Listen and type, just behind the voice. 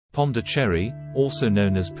Pondicherry, also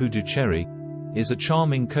known as Puducherry, is a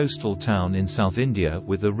charming coastal town in South India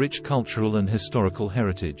with a rich cultural and historical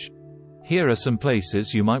heritage. Here are some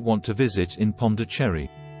places you might want to visit in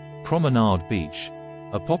Pondicherry. Promenade Beach.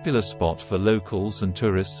 A popular spot for locals and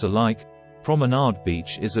tourists alike, Promenade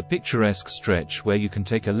Beach is a picturesque stretch where you can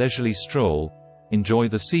take a leisurely stroll, enjoy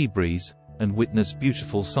the sea breeze, and witness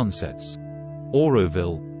beautiful sunsets.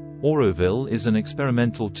 Auroville. Auroville is an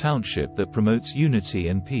experimental township that promotes unity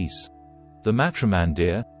and peace. The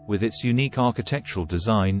Matrimandir, with its unique architectural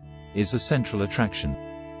design, is a central attraction.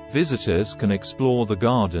 Visitors can explore the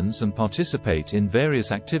gardens and participate in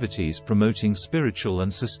various activities promoting spiritual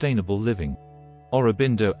and sustainable living.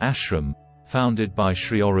 Aurobindo Ashram, founded by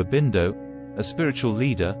Sri Aurobindo, a spiritual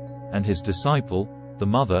leader, and his disciple, the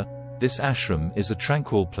Mother, this ashram is a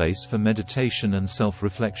tranquil place for meditation and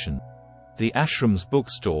self-reflection. The ashram's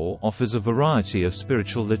bookstore offers a variety of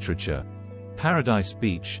spiritual literature. Paradise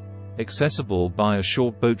Beach. Accessible by a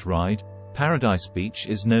short boat ride, Paradise Beach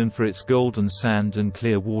is known for its golden sand and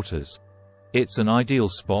clear waters. It's an ideal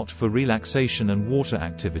spot for relaxation and water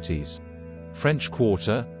activities. French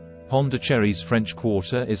Quarter. Pondicherry's French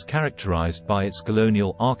Quarter is characterized by its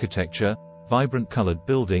colonial architecture, vibrant colored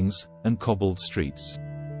buildings, and cobbled streets.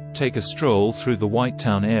 Take a stroll through the White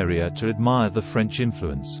Town area to admire the French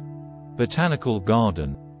influence. Botanical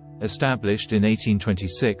Garden. Established in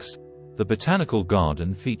 1826, the Botanical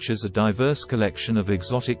Garden features a diverse collection of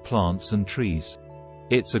exotic plants and trees.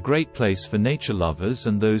 It's a great place for nature lovers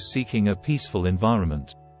and those seeking a peaceful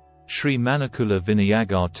environment. Sri Manakula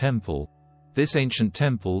Vinayagar Temple. This ancient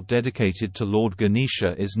temple dedicated to Lord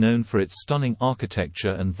Ganesha is known for its stunning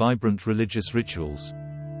architecture and vibrant religious rituals.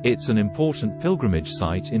 It's an important pilgrimage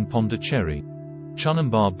site in Pondicherry.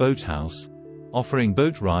 Chunambar Boathouse. Offering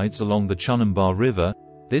boat rides along the Chunambar River,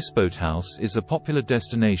 this boathouse is a popular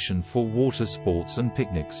destination for water sports and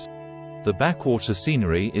picnics. The backwater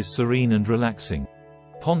scenery is serene and relaxing.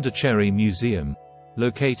 Pondicherry Museum.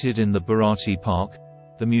 Located in the Bharati Park,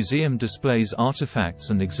 the museum displays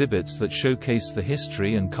artifacts and exhibits that showcase the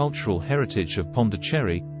history and cultural heritage of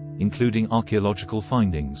Pondicherry, including archaeological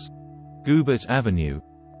findings. Gubert Avenue.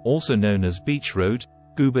 Also known as Beach Road,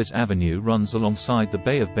 Gubert Avenue runs alongside the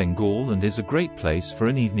Bay of Bengal and is a great place for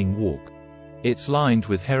an evening walk. It's lined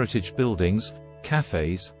with heritage buildings,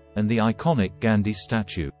 cafes, and the iconic Gandhi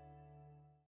statue.